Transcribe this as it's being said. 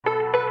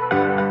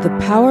The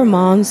Power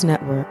Moms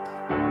Network,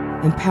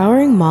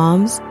 empowering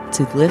moms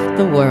to lift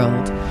the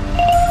world.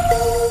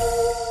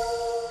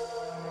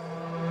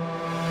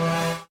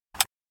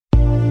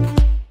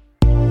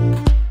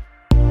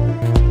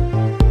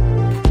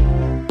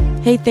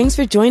 Hey, thanks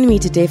for joining me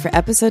today for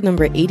episode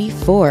number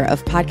 84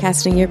 of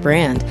Podcasting Your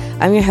Brand.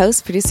 I'm your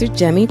host, producer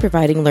Jemmy,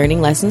 providing learning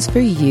lessons for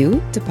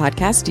you to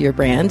podcast your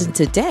brand. And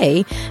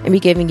today, I'm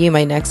giving you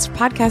my next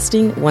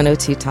Podcasting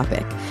 102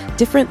 topic,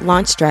 different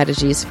launch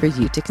strategies for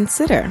you to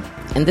consider.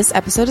 And this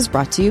episode is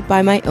brought to you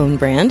by my own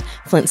brand,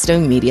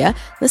 Flintstone Media.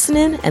 Listen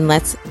in and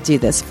let's do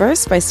this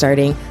first by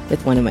starting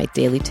with one of my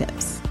daily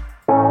tips.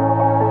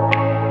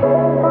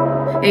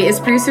 Hey,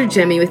 it's producer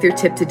Jemmy with your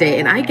tip today,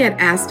 and I get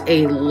asked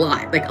a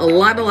lot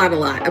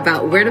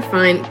about where to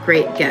find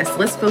great guests.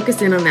 Let's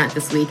focus in on that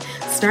this week,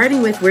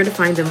 starting with where to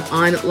find them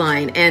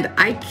online. And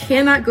I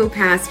cannot go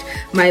past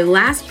my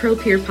last Pro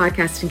Peer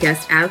podcasting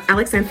guest,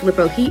 Alex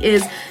Sanfilippo. He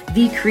is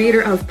the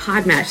creator of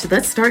Podmatch. So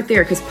let's start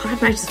there, because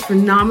Podmatch is a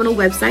phenomenal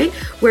website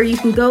where you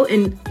can go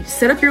and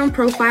set up your own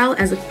profile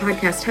as a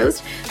podcast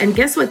host. And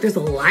guess what? There's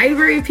a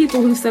library of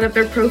people who set up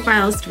their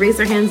profiles to raise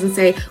their hands and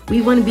say,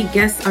 we want to be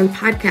guests on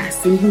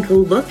podcasts. And you can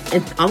go look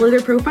at all of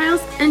their profiles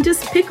and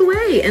just pick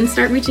away and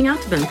start reaching out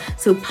to them.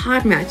 So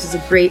Podmatch is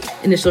a great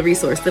initial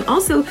resource. Then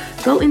also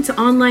go into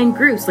online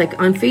groups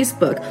like on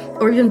Facebook,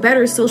 or even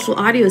better, social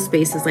audio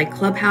spaces like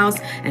Clubhouse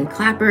and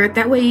Clapper.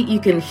 That way you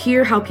can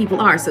hear how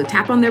people are. So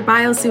tap on their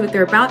bio, see what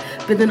they're about,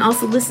 but then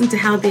also listen to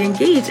how they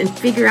engage and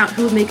figure out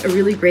who would make a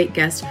really great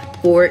guest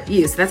for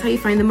you. So that's how you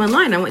find them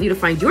online. I want you to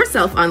find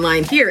yourself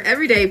online here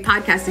every day,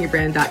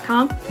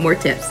 podcastingyourbrand.com. More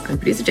tips. I'm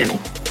producer Jemmy.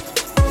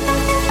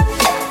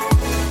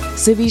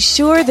 So be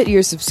sure that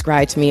you're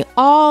subscribed to me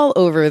all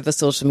over the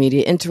social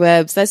media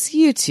interwebs. That's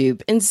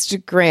YouTube,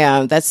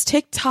 Instagram, that's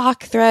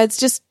TikTok, Threads,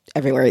 just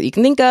everywhere that you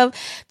can think of,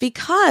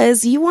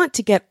 because you want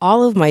to get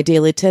all of my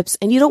daily tips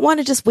and you don't want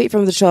to just wait for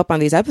them to show up on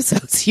these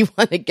episodes. You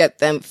want to get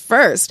them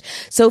first.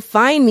 So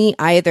find me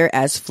either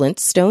as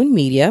Flintstone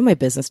Media, my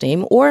business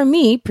name, or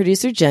me,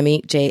 producer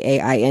Jemmy,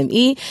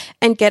 Jaime,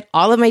 and get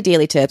all of my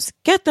daily tips,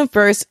 get them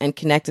first, and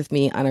connect with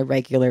me on a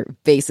regular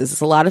basis.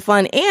 It's a lot of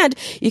fun. And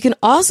you can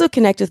also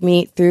connect with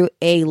me through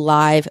a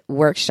live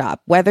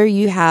workshop, whether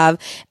you have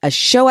a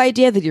show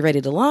idea that you're ready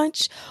to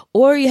launch,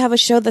 or you have a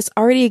show that's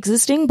already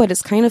existing, but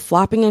it's kind of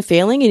flopping and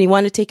failing and you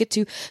want to take it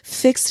to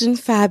fixed and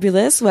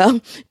fabulous.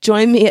 Well,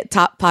 join me at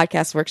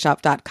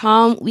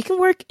toppodcastworkshop.com. We can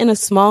work in a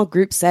small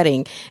group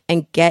setting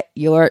and get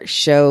your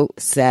show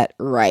set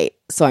right.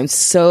 So I'm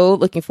so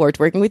looking forward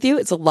to working with you.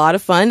 It's a lot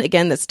of fun.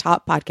 Again, that's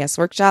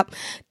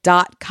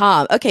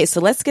toppodcastworkshop.com. Okay,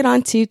 so let's get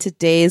on to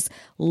today's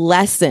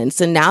lesson.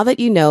 So now that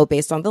you know,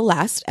 based on the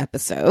last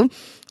episode,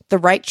 the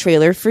right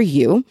trailer for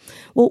you,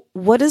 well,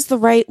 what is the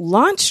right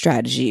launch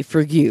strategy for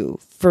you,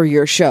 for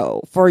your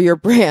show, for your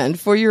brand,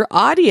 for your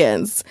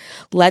audience?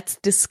 Let's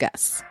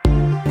discuss.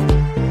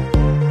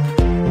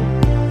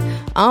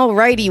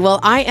 Alrighty,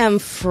 well, I am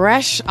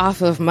fresh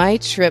off of my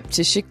trip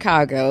to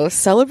Chicago,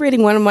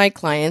 celebrating one of my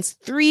clients'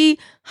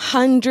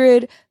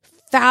 300,000th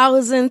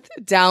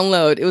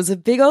download. It was a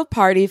big old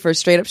party for a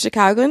straight up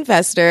Chicago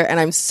investor, and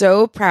I'm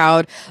so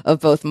proud of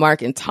both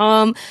Mark and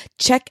Tom.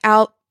 Check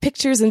out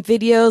pictures and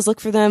videos.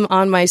 Look for them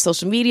on my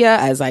social media,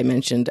 as I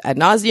mentioned ad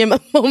nauseum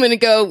a moment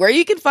ago, where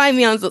you can find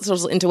me on the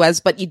social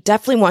interwebs, but you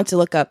definitely want to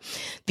look up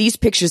these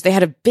pictures. They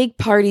had a big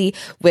party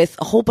with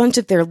a whole bunch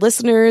of their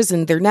listeners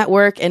and their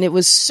network, and it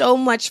was so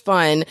much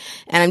fun.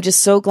 And I'm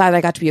just so glad I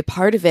got to be a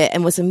part of it.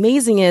 And what's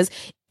amazing is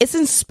it's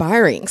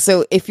inspiring.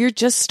 So if you're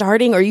just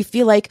starting or you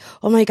feel like,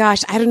 oh my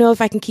gosh, I don't know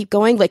if I can keep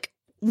going, like,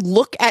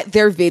 look at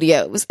their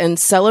videos and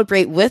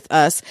celebrate with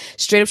us,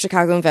 Straight Up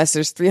Chicago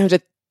Investors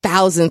 300,000th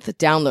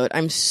download.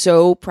 I'm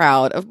so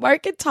proud of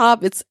Mark and Tom.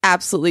 It's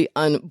absolutely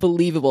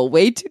unbelievable.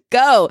 Way to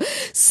go.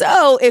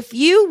 So if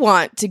you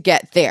want to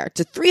get there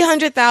to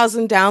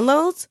 300,000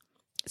 downloads,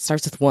 it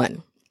starts with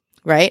one,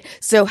 right?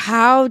 So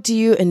how do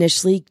you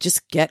initially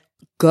just get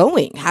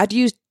going? How do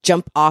you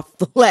jump off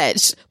the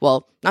ledge?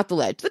 Well, not the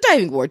ledge, the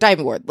diving board.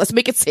 Let's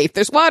make it safe.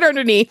 There's water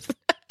underneath.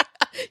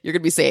 You're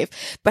going to be safe.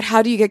 But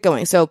how do you get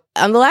going? So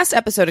on the last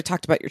episode, I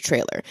talked about your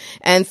trailer.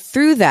 And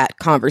through that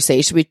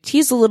conversation, we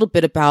teased a little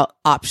bit about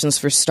options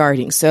for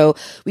starting. So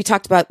we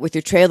talked about with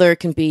your trailer, it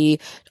can be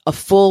a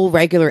full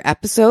regular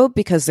episode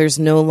because there's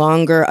no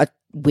longer a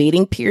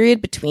waiting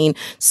period between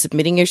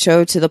submitting your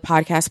show to the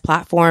podcast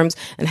platforms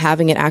and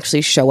having it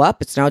actually show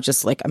up. It's now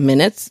just like a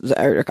minute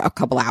or a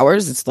couple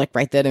hours. It's like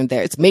right then and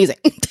there. It's amazing.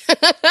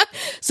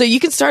 So you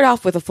can start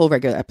off with a full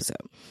regular episode.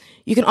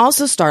 You can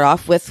also start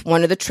off with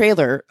one of the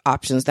trailer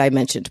options that I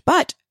mentioned.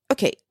 But,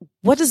 okay,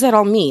 what does that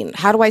all mean?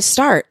 How do I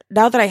start?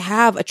 Now that I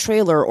have a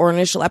trailer or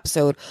initial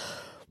episode,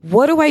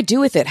 what do I do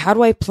with it? How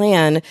do I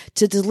plan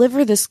to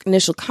deliver this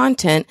initial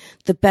content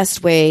the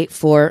best way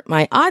for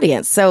my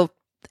audience? So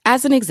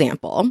As an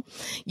example,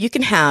 you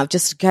can have,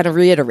 just to kind of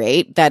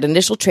reiterate, that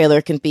initial trailer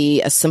can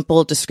be a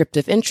simple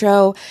descriptive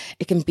intro.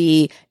 It can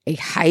be a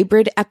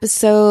hybrid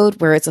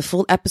episode where it's a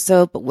full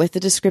episode, but with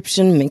a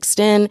description mixed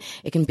in.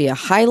 It can be a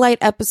highlight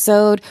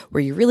episode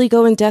where you really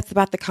go in depth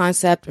about the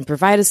concept and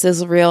provide a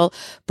sizzle reel.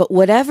 But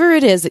whatever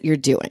it is that you're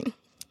doing,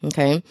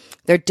 okay,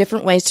 there are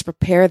different ways to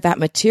prepare that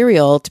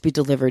material to be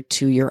delivered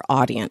to your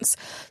audience.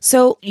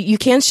 So you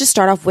can't just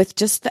start off with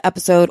just the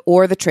episode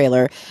or the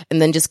trailer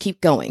and then just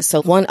keep going.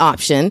 So one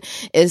option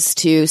is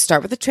to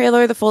start with the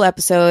trailer, the full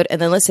episode,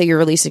 and then let's say you're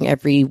releasing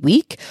every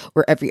week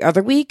or every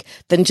other week,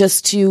 then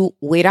just to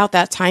wait out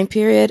that time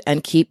period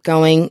and keep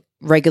going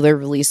regular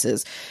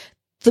releases.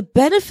 The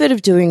benefit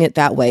of doing it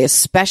that way,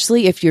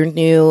 especially if you're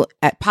new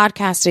at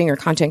podcasting or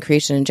content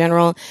creation in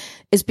general,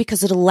 is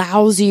because it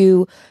allows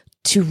you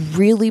to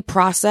really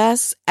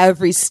process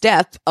every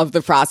step of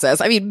the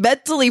process. I mean,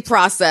 mentally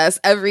process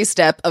every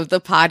step of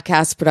the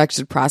podcast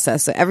production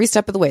process. So every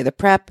step of the way, the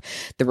prep,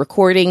 the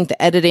recording,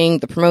 the editing,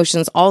 the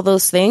promotions, all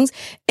those things,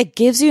 it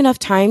gives you enough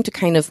time to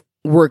kind of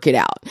work it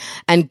out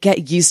and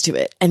get used to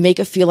it and make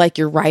it feel like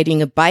you're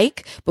riding a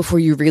bike before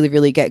you really,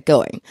 really get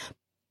going.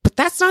 But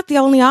that's not the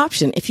only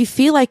option. If you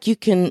feel like you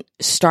can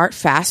start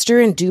faster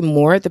and do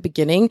more at the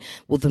beginning,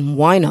 well, then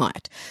why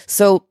not?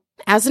 So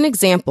as an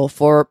example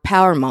for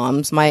Power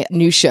Moms, my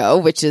new show,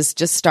 which is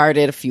just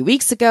started a few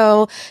weeks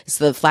ago, it's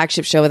the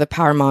flagship show of the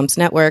Power Moms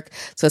Network.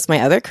 So it's my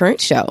other current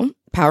show,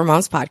 Power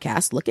Moms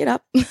Podcast. Look it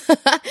up.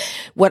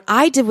 What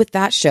I did with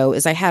that show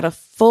is I had a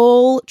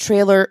full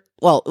trailer.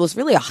 Well, it was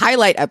really a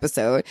highlight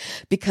episode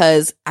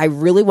because I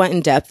really went in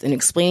depth in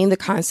explaining the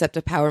concept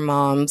of Power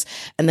Moms.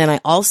 And then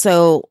I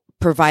also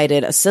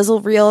provided a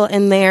sizzle reel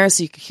in there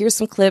so you could hear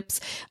some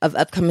clips of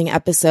upcoming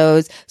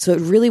episodes. So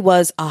it really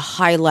was a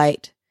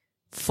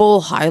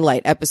full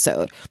highlight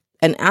episode.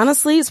 And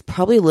honestly, it's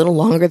probably a little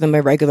longer than my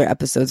regular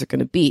episodes are going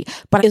to be.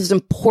 But it was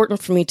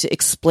important for me to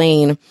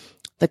explain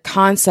the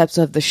concepts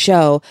of the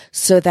show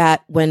so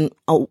that when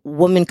a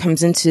woman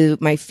comes into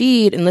my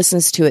feed and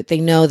listens to it,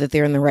 they know that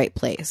they're in the right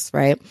place,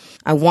 right?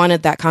 I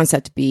wanted that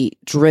concept to be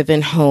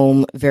driven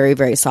home very,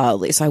 very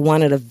solidly. So I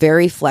wanted a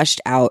very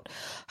fleshed out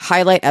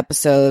highlight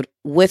episode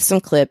with some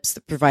clips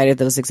that provided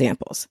those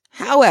examples.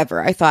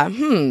 However, I thought,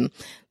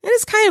 it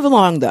is kind of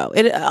long though.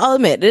 I'll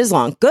admit it is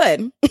long.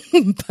 Good.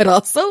 But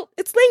also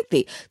it's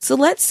lengthy. So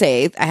let's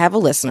say I have a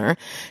listener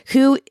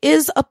who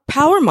is a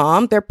power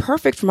mom. They're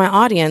perfect for my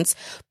audience,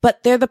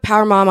 but they're the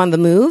power mom on the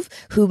move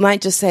who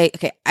might just say,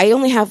 okay, I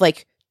only have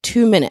like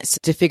 2 minutes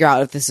to figure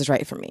out if this is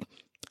right for me.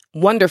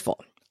 Wonderful.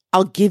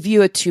 I'll give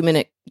you a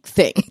 2-minute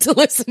thing to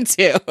listen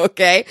to.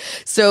 Okay.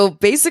 So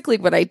basically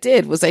what I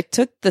did was I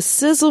took the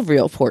sizzle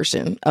reel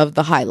portion of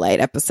the highlight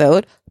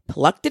episode,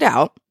 plucked it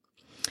out,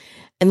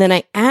 and then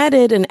I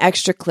added an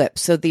extra clip.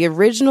 So the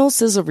original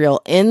sizzle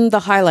reel in the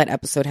highlight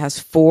episode has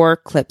 4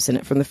 clips in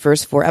it from the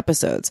first 4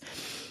 episodes.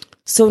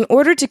 So in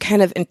order to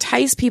kind of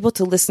entice people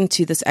to listen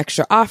to this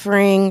extra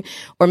offering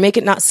or make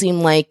it not seem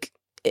like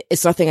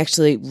it's nothing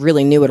actually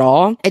really new at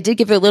all, I did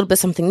give it a little bit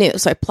something new.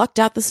 So I plucked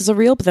out the sizzle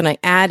reel, but then I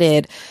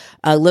added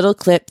a little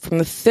clip from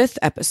the 5th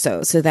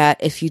episode so that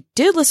if you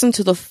did listen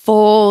to the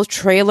full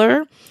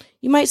trailer,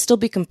 you might still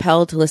be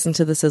compelled to listen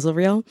to the sizzle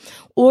reel.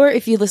 Or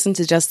if you listen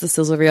to just the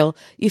sizzle reel,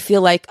 you feel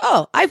like,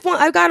 oh, I've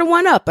got a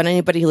one up on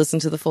anybody who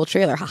listened to the full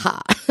trailer. Haha.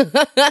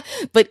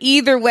 But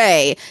either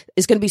way,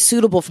 it's going to be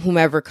suitable for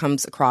whomever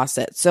comes across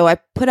it. So I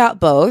put out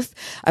both.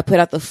 I put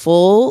out the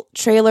full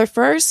trailer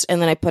first, and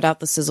then I put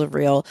out the sizzle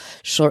reel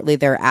shortly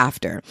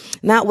thereafter.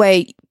 And that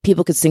way,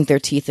 people could sink their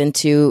teeth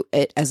into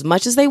it as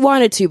much as they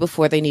wanted to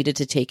before they needed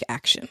to take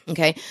action.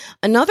 Okay.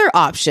 Another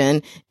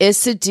option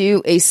is to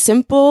do a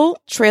simple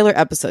trailer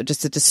episode,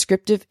 just a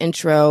descriptive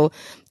intro,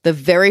 the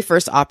very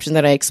first option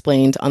that I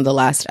explained on the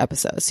last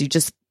episode. So you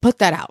just put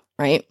that out,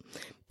 right?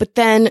 But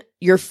then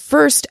your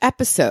first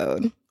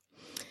episode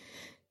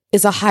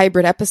is a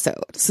hybrid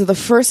episode. So the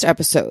first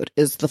episode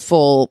is the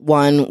full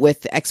one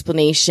with the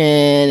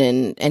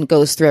explanation and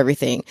goes through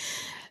everything.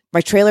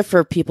 My trailer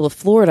for People of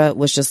Florida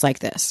was just like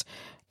this.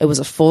 It was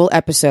a full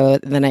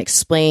episode, and then I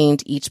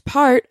explained each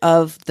part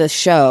of the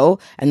show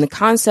and the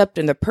concept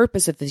and the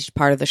purpose of each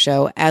part of the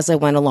show as I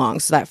went along.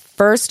 So that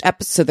first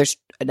episode, there's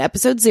an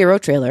episode 0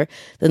 trailer,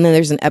 then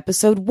there's an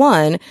episode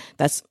 1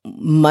 that's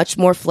much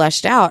more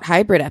fleshed out,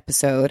 hybrid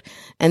episode,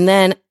 and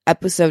then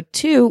episode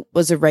 2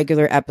 was a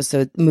regular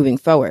episode moving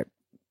forward.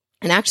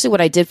 And actually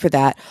what I did for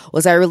that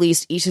was I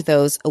released each of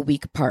those a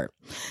week apart.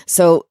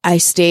 So I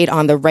stayed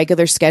on the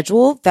regular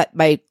schedule that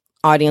my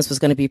audience was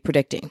going to be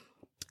predicting.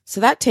 So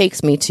that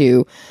takes me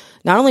to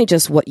not only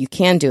just what you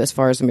can do as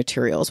far as the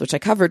materials, which I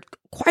covered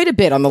quite a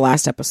bit on the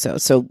last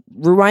episode. So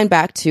rewind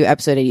back to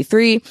episode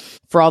 83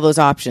 for all those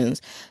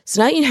options.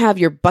 So now you have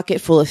your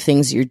bucket full of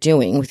things you're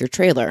doing with your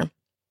trailer.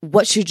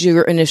 What should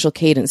your initial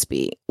cadence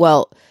be?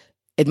 Well,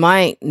 in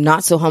my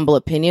not so humble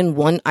opinion,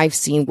 one I've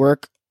seen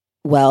work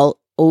well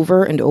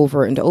over and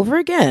over and over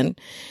again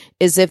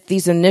is if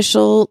these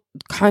initial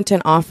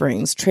content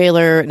offerings,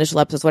 trailer, initial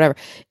episodes, whatever,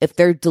 if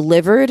they're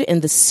delivered in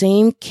the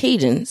same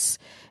cadence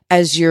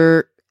as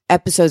your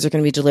episodes are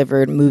going to be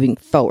delivered moving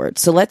forward.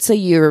 So let's say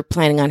you're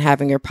planning on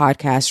having your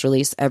podcast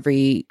release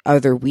every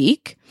other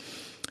week,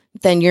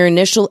 then your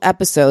initial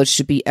episode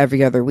should be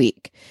every other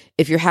week.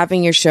 If you're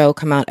having your show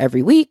come out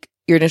every week,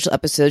 your initial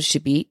episode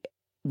should be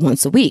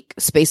once a week,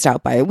 spaced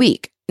out by a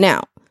week.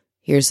 Now,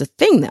 here's the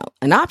thing though,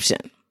 an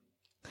option.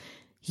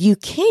 You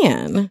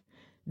can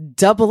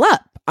double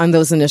up on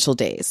those initial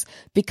days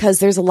because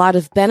there's a lot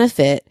of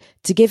benefit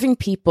to giving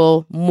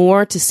people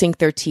more to sink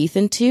their teeth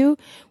into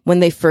when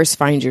they first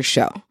find your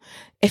show.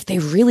 If they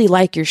really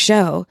like your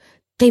show,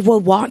 they will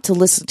want to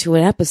listen to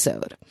an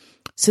episode.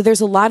 So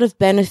there's a lot of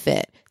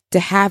benefit to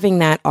having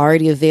that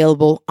already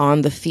available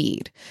on the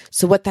feed.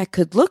 So what that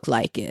could look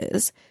like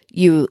is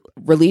you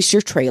release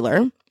your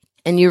trailer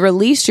and you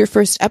release your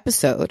first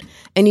episode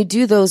and you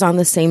do those on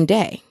the same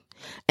day.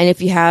 And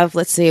if you have,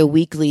 let's say, a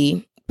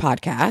weekly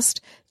podcast,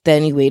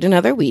 then you wait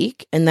another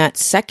week. And that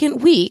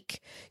second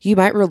week, you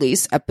might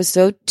release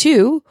episode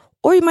 2,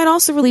 or you might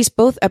also release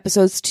both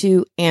episodes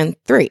 2 and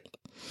 3.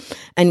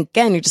 And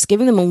again, you're just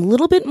giving them a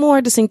little bit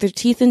more to sink their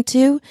teeth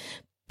into,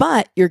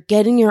 but you're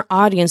getting your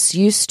audience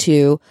used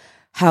to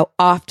how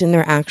often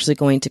they're actually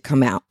going to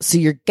come out. So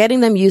you're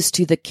getting them used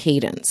to the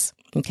cadence.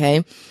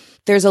 Okay.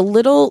 There's a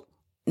little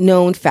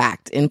known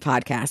fact in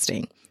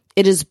podcasting.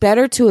 It is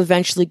better to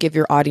eventually give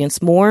your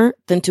audience more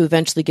than to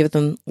eventually give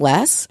them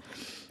less.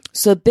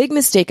 So a big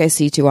mistake I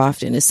see too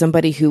often is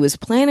somebody who is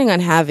planning on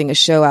having a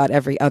show out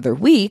every other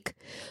week,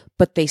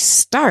 but they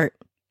start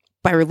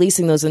by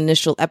releasing those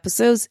initial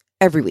episodes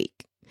every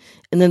week.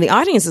 And then the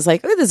audience is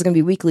like, oh, this is going to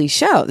be a weekly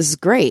show. This is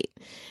great.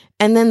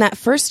 And then that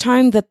first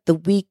time that the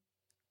week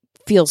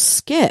feels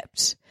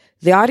skipped,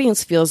 the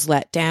audience feels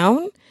let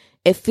down.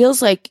 It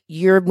feels like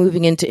you're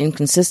moving into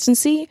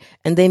inconsistency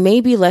and they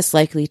may be less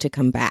likely to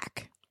come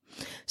back.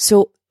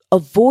 So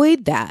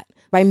avoid that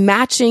by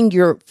matching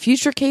your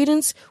future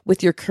cadence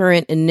with your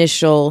current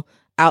initial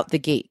out the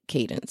gate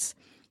cadence.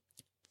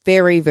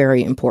 Very,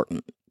 very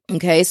important.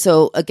 Okay.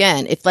 So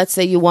again, if let's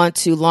say you want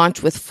to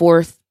launch with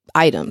 4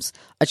 items,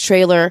 a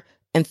trailer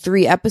and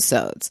 3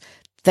 episodes,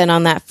 then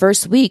on that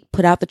first week,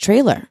 put out the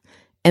trailer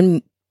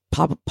and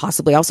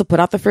possibly also put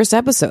out the first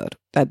episode.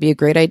 That'd be a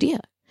great idea.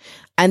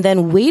 And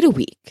then wait a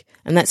week.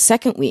 And that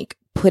second week,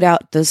 put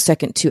out those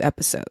second 2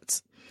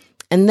 episodes.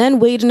 And then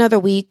wait another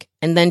week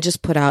and then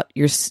just put out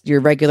your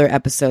regular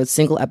episode,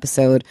 single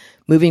episode,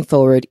 moving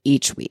forward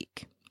each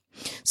week.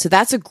 So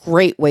that's a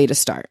great way to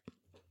start.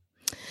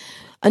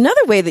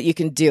 Another way that you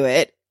can do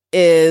it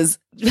is,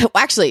 well,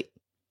 actually,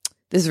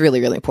 this is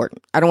really, really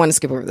important. I don't want to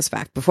skip over this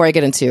fact before I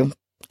get into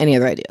any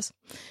other ideas.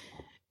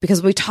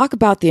 Because when we talk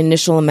about the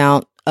initial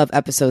amount of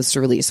episodes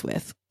to release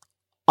with,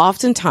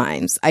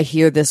 oftentimes I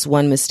hear this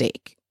one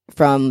mistake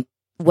from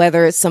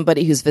whether it's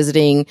somebody who's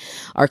visiting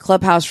our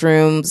Clubhouse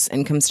rooms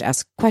and comes to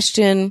ask a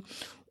question,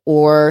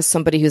 or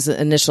somebody who's an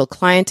initial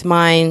client of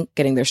mine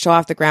getting their show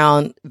off the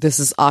ground. This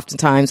is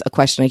oftentimes a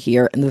question I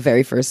hear in the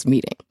very first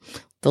meeting.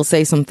 They'll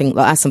ask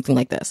something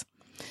like this.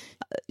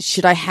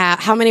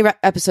 How many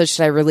episodes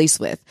should I release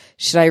with?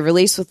 Should I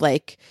release with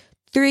like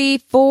 3,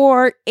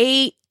 4,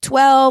 8,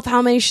 12?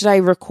 How many should I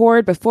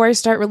record before I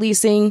start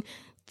releasing?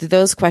 Do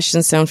those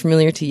questions sound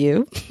familiar to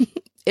you?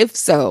 If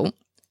so,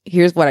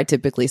 here's what I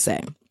typically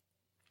say.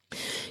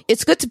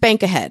 It's good to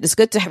bank ahead. It's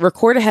good to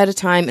record ahead of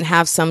time and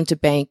have some to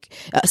bank,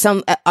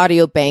 some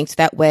audio banked.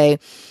 That way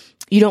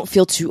you don't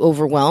feel too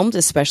overwhelmed,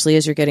 especially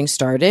as you're getting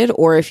started.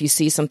 Or if you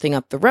see something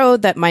up the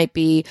road that might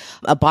be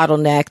a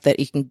bottleneck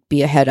that you can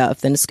be ahead of,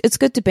 then it's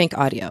good to bank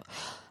audio.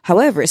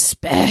 However,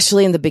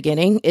 especially in the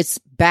beginning, it's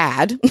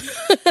bad,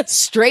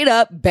 straight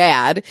up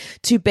bad,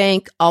 to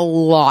bank a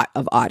lot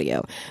of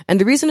audio. And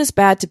the reason it's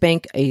bad to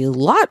bank a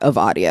lot of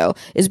audio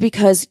is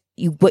because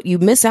what you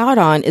miss out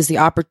on is the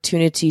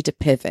opportunity to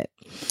pivot.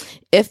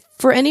 If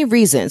for any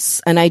reasons,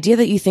 an idea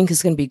that you think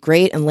is going to be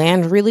great and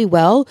land really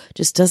well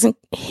just doesn't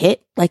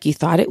hit like you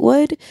thought it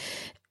would,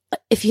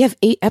 if you have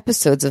 8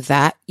 episodes of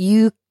that,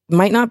 you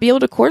might not be able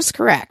to course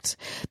correct.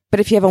 But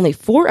if you have only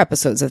 4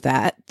 episodes of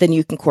that, then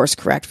you can course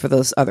correct for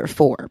those other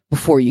 4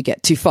 before you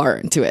get too far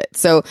into it.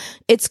 So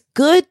it's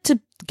good to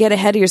get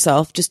ahead of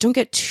yourself. Just don't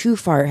get too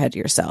far ahead of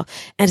yourself.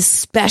 And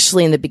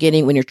especially in the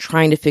beginning when you're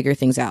trying to figure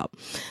things out.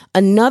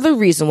 Another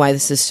reason why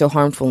this is so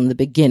harmful in the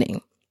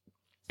beginning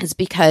is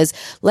because,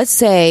 let's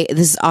say,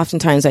 this is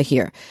oftentimes I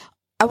hear,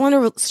 I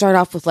want to start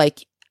off with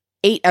like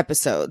 8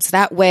 episodes.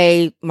 That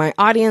way my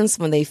audience,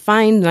 when they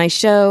find my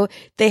show,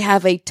 they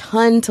have a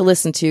ton to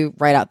listen to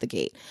right out the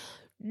gate.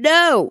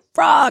 No,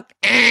 frog,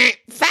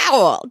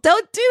 foul.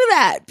 Don't do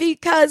that,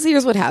 because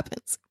here's what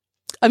happens.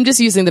 I'm just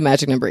using the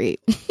magic number 8.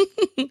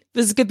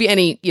 This could be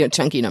any,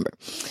 chunky number.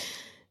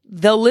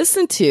 They'll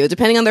listen to,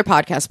 depending on their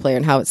podcast player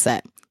and how it's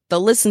set, they'll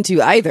listen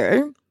to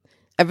either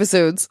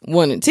episodes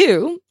 1 and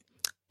 2,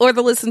 or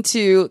they'll listen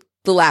to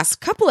the last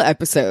couple of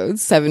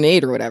episodes, 7,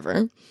 8, or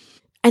whatever.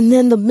 And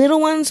then the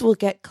middle ones will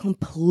get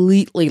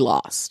completely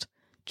lost.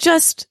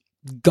 Just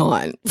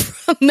gone.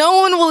 No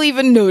one will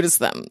even notice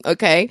them,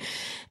 okay?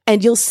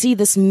 And you'll see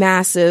this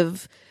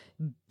massive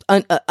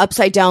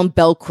upside down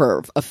bell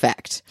curve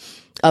effect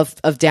of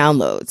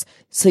downloads.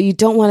 So you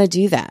don't want to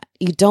do that.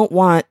 you don't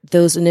want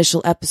those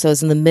initial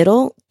episodes in the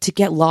middle to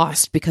get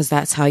lost because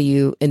that's how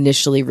you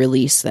initially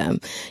release them.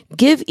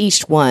 Give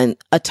each one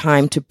a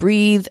time to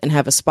breathe and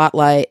have a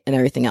spotlight and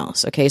everything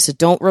else. Okay. So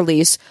don't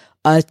release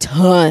a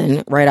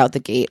ton right out the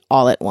gate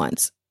all at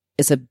once.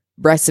 It's a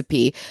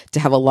recipe to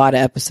have a lot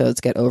of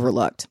episodes get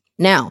overlooked.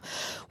 Now,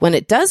 when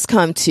it does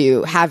come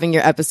to having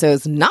your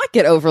episodes not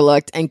get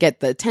overlooked and get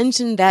the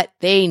attention that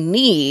they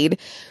need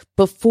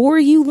before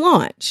you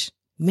launch,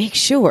 make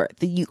sure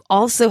that you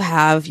also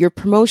have your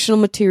promotional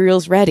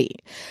materials ready.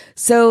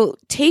 So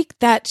take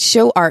that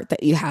show art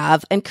that you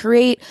have and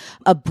create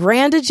a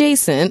brand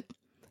adjacent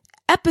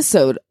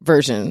episode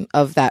version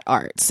of that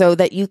art so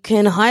that you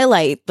can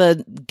highlight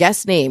the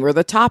guest name or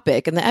the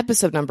topic and the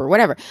episode number,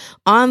 whatever,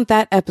 on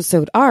that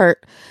episode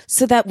art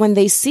so that when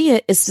they see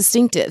it, it's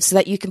distinctive, so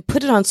that you can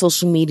put it on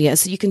social media,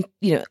 so you can,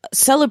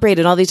 celebrate it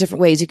in all these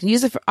different ways. You can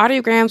use it for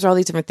audiograms or all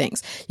these different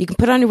things. You can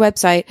put it on your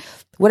website,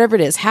 whatever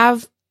it is,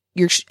 have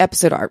your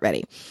episode art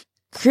ready.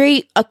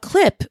 Create a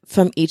clip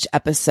from each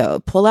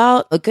episode. Pull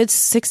out a good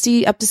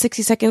 60 up to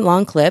 60 second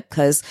long clip,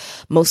 because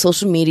most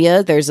social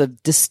media, there's a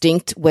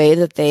distinct way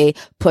that they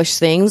push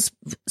things.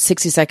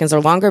 60 seconds or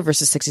longer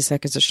versus 60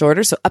 seconds or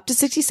shorter. So up to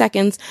 60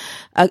 seconds,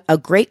 a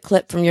great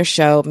clip from your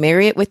show,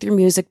 marry it with your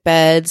music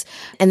beds,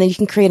 and then you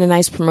can create a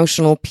nice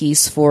promotional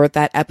piece for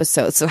that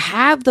episode. So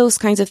have those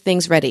kinds of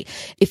things ready.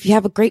 If you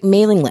have a great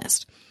mailing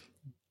list,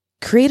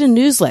 create a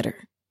newsletter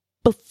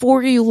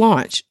before you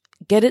launch.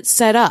 Get it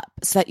set up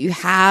so that you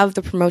have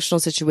the promotional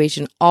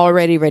situation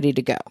already ready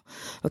to go.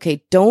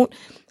 Okay. Don't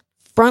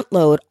front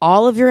load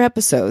all of your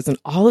episodes and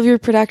all of your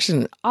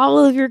production, all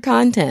of your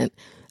content,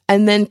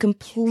 and then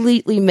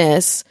completely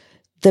miss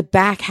the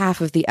back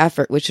half of the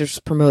effort, which is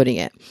promoting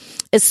it,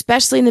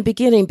 especially in the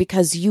beginning,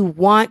 because you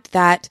want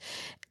that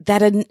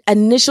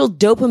initial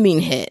dopamine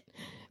hit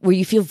where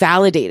you feel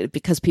validated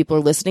because people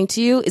are listening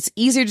to you. It's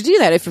easier to do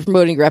that if you're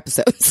promoting your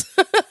episodes.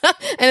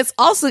 And it's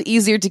also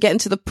easier to get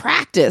into the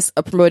practice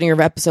of promoting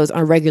your episodes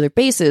on a regular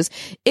basis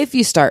if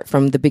you start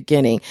from the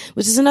beginning,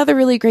 which is another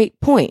really great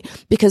point,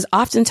 because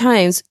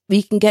oftentimes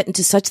we can get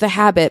into such the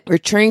habit, we're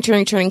churning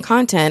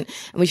content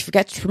and we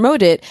forget to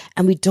promote it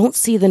and we don't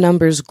see the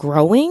numbers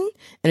growing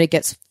and it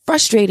gets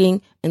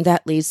frustrating and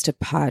that leads to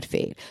pod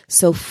fade.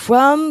 So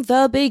from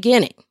the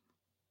beginning,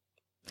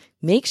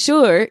 make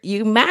sure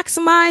you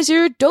maximize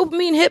your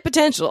dopamine hit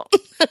potential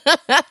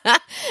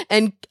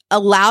and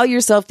allow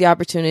yourself the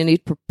opportunity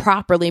to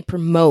properly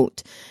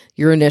promote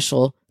your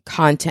initial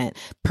content.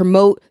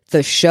 Promote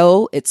the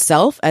show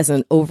itself as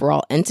an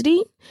overall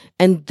entity,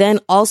 and then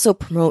also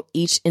promote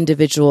each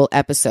individual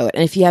episode.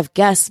 And if you have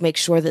guests, make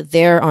sure that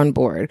they're on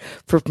board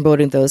for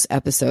promoting those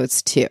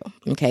episodes too.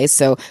 Okay,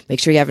 so make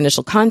sure you have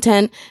initial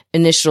content,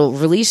 initial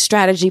release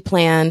strategy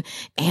plan,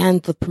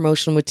 and the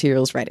promotional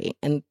materials ready.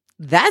 And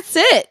that's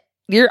it.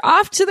 You're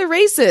off to the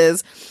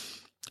races.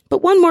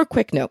 But one more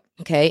quick note,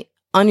 okay,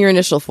 on your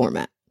initial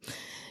format.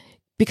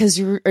 Because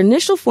your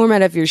initial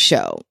format of your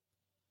show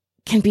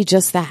can be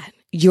just that,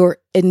 your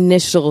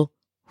initial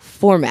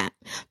format.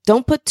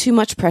 Don't put too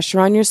much pressure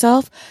on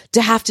yourself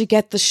to have to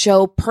get the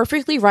show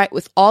perfectly right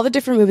with all the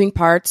different moving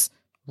parts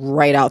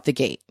right out the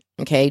gate,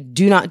 okay?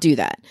 Do not do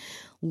that.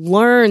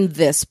 Learn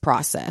this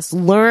process,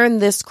 learn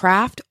this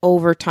craft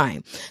over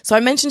time. So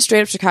I mentioned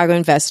Straight Up Chicago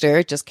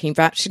Investor, just came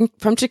back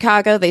from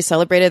Chicago. They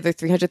celebrated their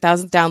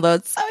 300,000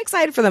 downloads. So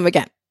excited for them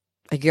again.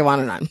 I could go on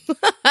and on.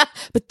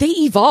 But they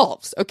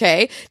evolved,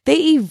 okay? They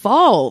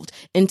evolved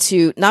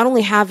into not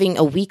only having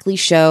a weekly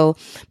show,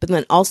 but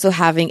then also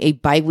having a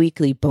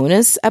bi-weekly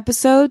bonus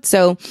episode.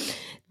 So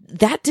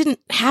that didn't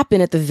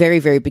happen at the very,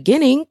 very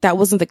beginning. That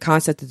wasn't the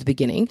concept at the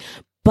beginning.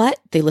 But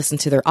they listened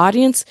to their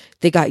audience.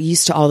 They got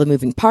used to all the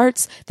moving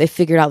parts. They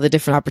figured out the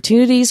different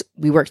opportunities.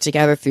 We worked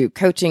together through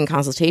coaching and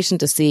consultation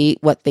to see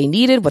what they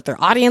needed, what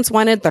their audience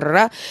wanted.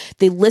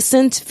 They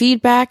listened to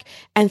feedback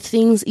and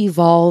things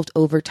evolved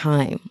over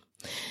time.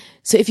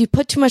 So if you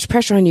put too much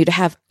pressure on you to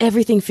have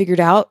everything figured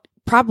out,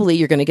 probably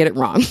you're going to get it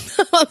wrong.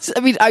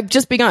 I mean, I'm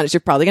just being honest.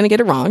 You're probably going to get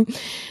it wrong.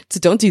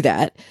 So don't do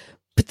that.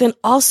 But then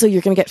also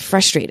you're going to get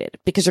frustrated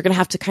because you're going to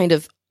have to kind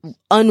of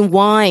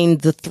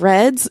unwind the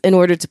threads in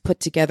order to put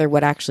together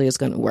what actually is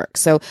going to work.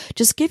 So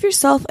just give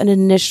yourself an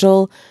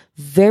initial,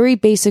 very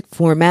basic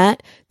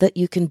format that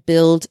you can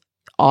build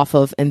off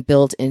of and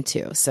build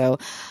into. So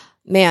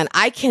man,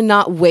 I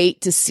cannot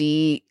wait to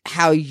see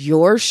how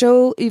your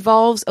show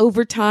evolves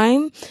over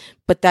time,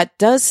 but that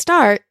does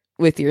start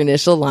with your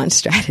initial launch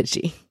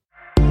strategy.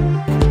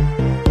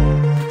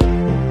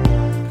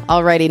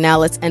 Alrighty, now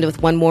let's end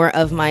with one more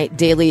of my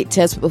daily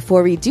tips. But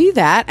before we do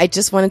that, I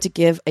just wanted to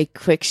give a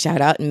quick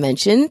shout out and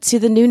mention to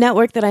the new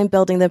network that I'm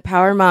building, the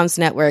Power Moms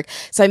Network.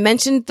 So I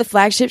mentioned the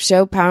flagship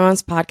show, Power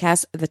Moms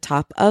Podcast, at the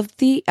top of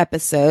the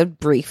episode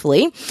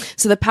briefly.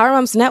 So the Power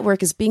Moms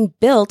Network is being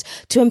built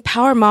to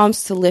empower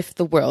moms to lift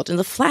the world. And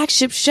the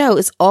flagship show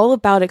is all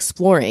about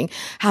exploring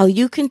how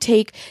you can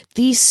take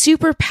these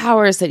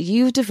superpowers that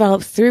you've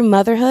developed through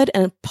motherhood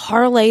and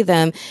parlay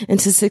them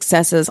into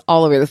successes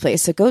all over the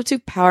place. So go to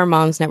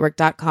powermomsnetwork.com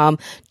flintstomenetwork.com.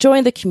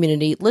 Join the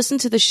community, listen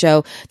to the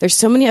show. There's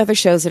so many other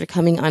shows that are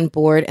coming on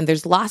board, and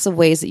there's lots of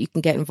ways that you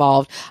can get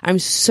involved. I'm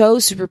so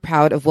super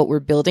proud of what we're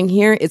building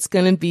here. It's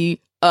going to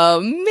be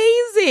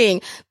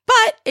amazing.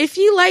 But if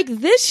you like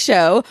this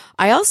show,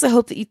 I also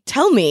hope that you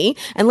tell me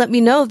and let me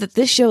know that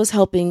this show is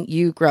helping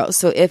you grow.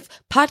 So if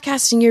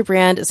Podcasting Your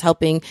Brand is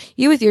helping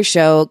you with your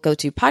show, go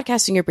to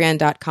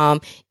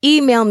podcastingyourbrand.com,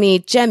 email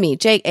me, Jaime,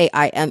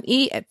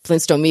 Jaime at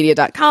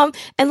flintstonemedia.com,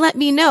 and let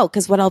me know,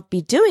 because what I'll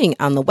be doing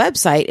on the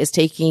website is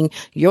taking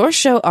your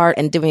show art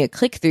and doing a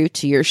click through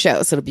to your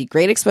show. So it'll be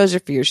great exposure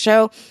for your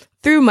show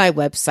through my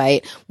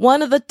website,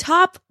 one of the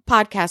top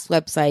podcast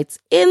websites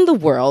in the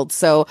world.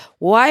 So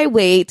why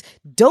wait?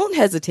 Don't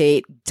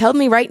hesitate. Tell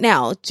me right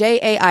now,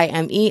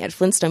 Jaime at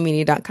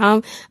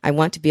flintstonemedia.com. I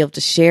want to be able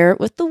to share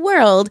with the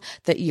world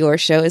that your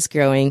show is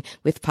growing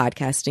with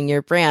Podcasting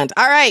Your Brand.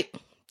 All right.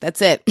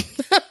 That's it.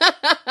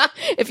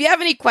 If you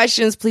have any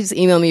questions, please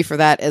email me for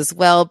that as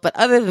well. But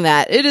other than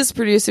that, it is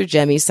producer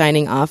Jaime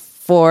signing off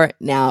for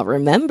now.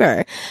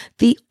 Remember,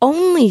 the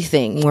only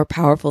thing more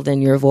powerful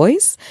than your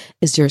voice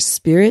is your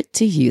spirit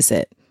to use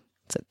it.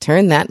 So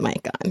turn that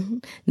mic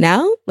on.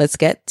 Now, let's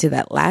get to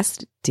that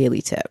last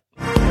daily tip.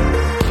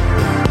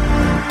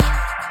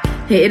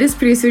 Hey, it is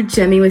producer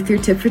Jaime with your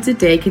tip for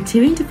today,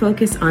 continuing to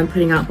focus on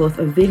putting out both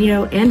a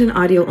video and an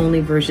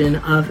audio-only version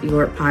of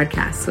your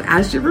podcast. So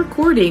as you're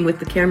recording with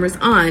the cameras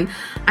on,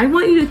 I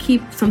want you to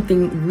keep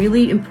something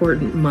really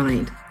important in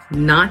mind.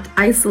 Not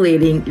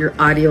isolating your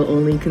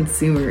audio-only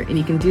consumer. And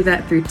you can do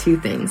that through two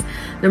things.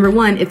 Number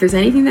one, if there's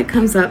anything that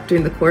comes up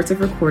during the course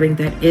of recording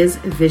that is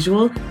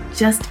visual,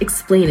 just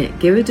explain it.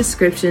 Give a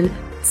description,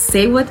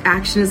 say what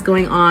action is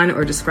going on,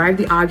 or describe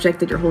the object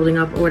that you're holding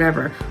up or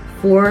whatever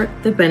for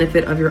the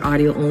benefit of your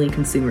audio-only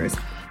consumers.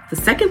 The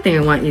second thing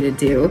I want you to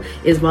do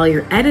is, while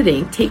you're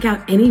editing, take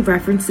out any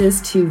references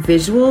to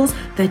visuals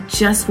that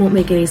just won't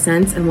make any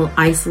sense and will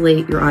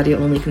isolate your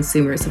audio-only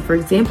consumers. So for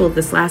example,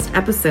 this last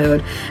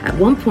episode, at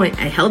one point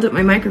I held up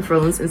my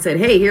microphones and said,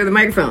 hey, here are the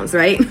microphones,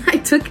 right? I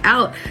took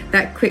out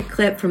that quick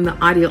clip from the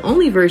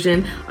audio-only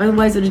version.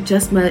 Otherwise, it would have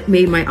just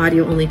made my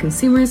audio-only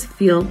consumers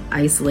feel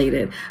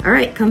isolated. All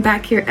right, come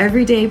back here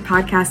every day,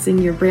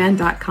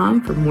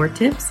 podcastingyourbrand.com, for more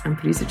tips. I'm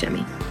producer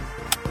Jaime.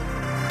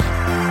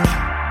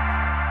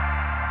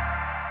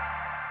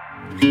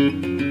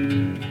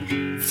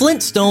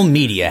 Flintstone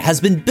Media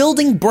has been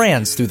building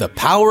brands through the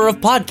power of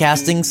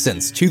podcasting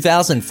since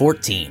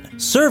 2014,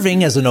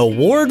 serving as an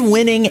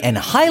award-winning and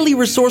highly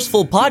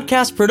resourceful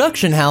podcast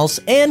production house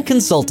and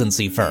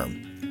consultancy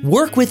firm.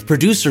 Work with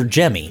producer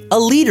Jaime, a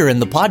leader in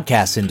the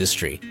podcast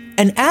industry,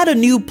 and add a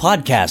new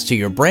podcast to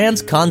your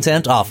brand's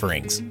content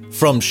offerings.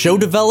 From show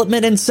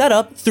development and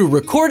setup through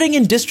recording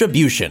and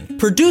distribution,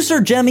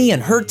 producer Jaime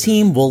and her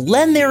team will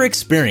lend their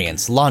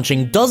experience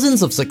launching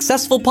dozens of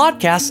successful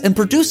podcasts and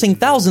producing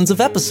thousands of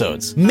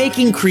episodes,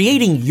 making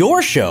creating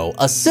your show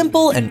a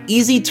simple and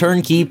easy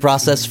turnkey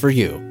process for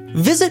you.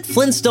 Visit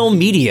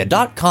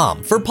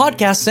flintstonemedia.com for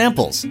podcast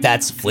samples.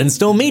 That's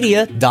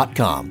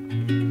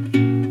flintstonemedia.com.